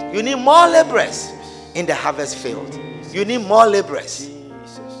vineyard. You need more laborers in the harvest field. You need more laborers.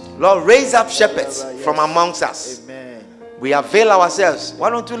 Lord, raise up shepherds from amongst us. We avail ourselves. Why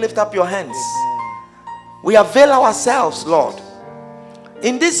don't you lift up your hands? We avail ourselves, Lord.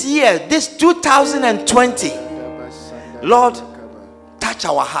 In this year, this 2020, Lord, touch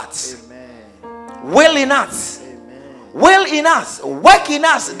our hearts. Will in us. Will in us. Work in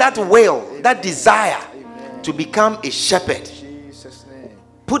us that will, that desire to become a shepherd.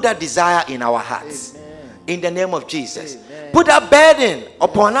 Put that desire in our hearts. In the name of Jesus. Put that burden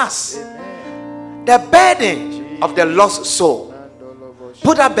upon us. The burden of the lost soul.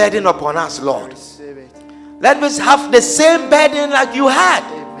 Put that burden upon us, Lord. Let us have the same burden like you had.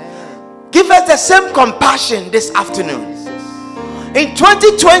 Give us the same compassion this afternoon. In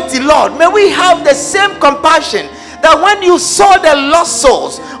 2020, Lord, may we have the same compassion that when you saw the lost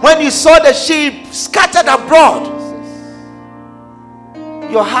souls, when you saw the sheep scattered abroad,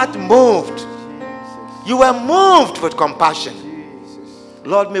 your heart moved. You were moved with compassion.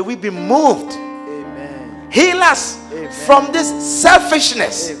 Lord, may we be moved. Heal us from this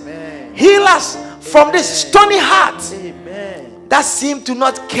selfishness. Heal us from this stony heart that seem to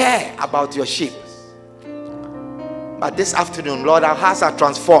not care about your sheep. But this afternoon, Lord, our hearts are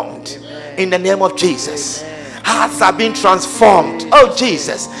transformed in the name of Jesus. Hearts are being transformed. Oh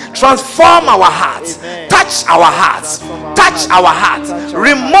Jesus, transform our hearts. Touch our hearts. Touch our hearts.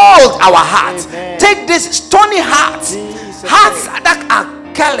 Remold our hearts. Take this stony hearts, hearts that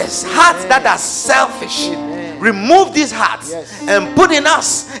are careless, hearts that are selfish. Remove these hearts and put in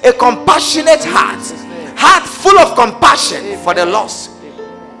us a compassionate heart full of compassion for the lost.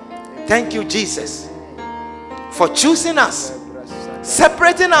 Thank you, Jesus, for choosing us,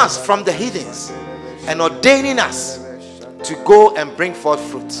 separating us from the heathens, and ordaining us to go and bring forth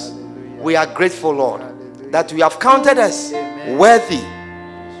fruit. We are grateful, Lord, that you have counted us worthy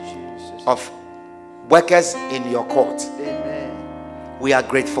of workers in your court. We are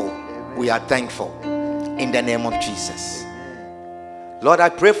grateful. We are thankful. In the name of Jesus. Lord, I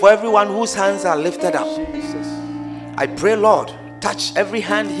pray for everyone whose hands are lifted up. I pray, Lord, touch every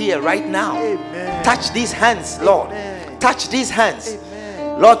hand here right now. Touch these hands, Lord. Touch these hands.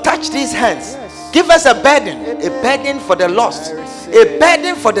 Lord, touch these hands. Give us a burden for the lost, a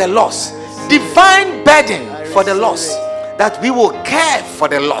burden for the lost, divine burden for the lost, that we will care for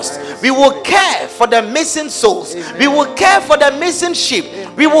the lost, we will care for the missing souls, we will care for the missing sheep,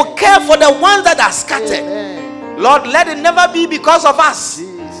 we will care for the ones that are scattered. Lord, let it never be because of us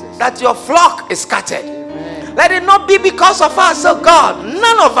that your flock is scattered. Let it not be because of us, oh God.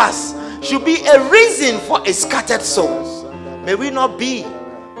 None of us should be a reason for a scattered soul. May we not be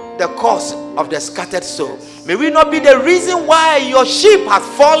the cause of the scattered soul. May we not be the reason why your sheep have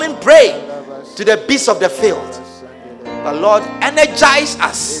fallen prey to the beasts of the field. But Lord, energize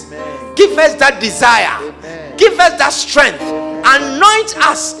us. Give us that desire. Give us that strength. Anoint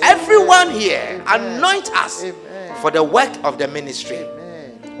us, everyone here. Anoint us for the work of the ministry.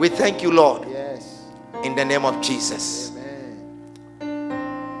 We thank you, Lord, in the name of Jesus.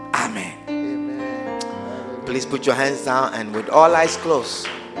 Amen. Please put your hands down, and with all eyes closed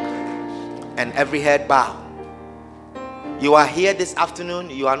and every head bowed. You are here this afternoon,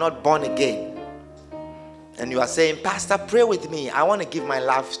 you are not born again, and you are saying, Pastor, pray with me. I want to give my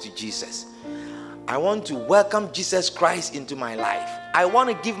life to Jesus. I want to welcome Jesus Christ into my life. I want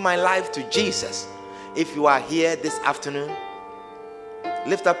to give my life to Jesus. If you are here this afternoon,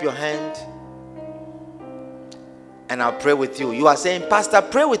 lift up your hand and I'll pray with you. You are saying, Pastor,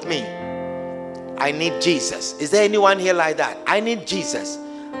 pray with me. I need Jesus. Is there anyone here like that? I need Jesus.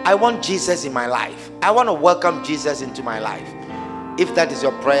 I want Jesus in my life. I want to welcome Jesus into my life. If that is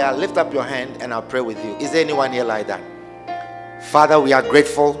your prayer, lift up your hand and I'll pray with you. Is there anyone here like that? Father, we are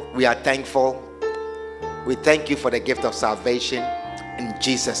grateful. We are thankful. We thank you for the gift of salvation. In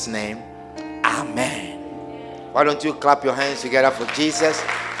Jesus' name, amen. Why don't you clap your hands together for Jesus?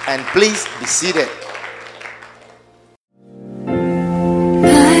 And please be seated.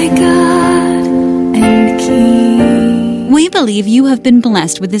 believe you have been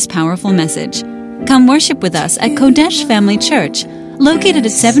blessed with this powerful message. Come worship with us at Kodesh Family Church, located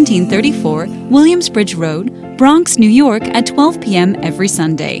at 1734 Williamsbridge Road, Bronx, New York, at 12 p.m. every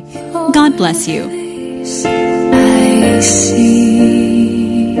Sunday. God bless you. I see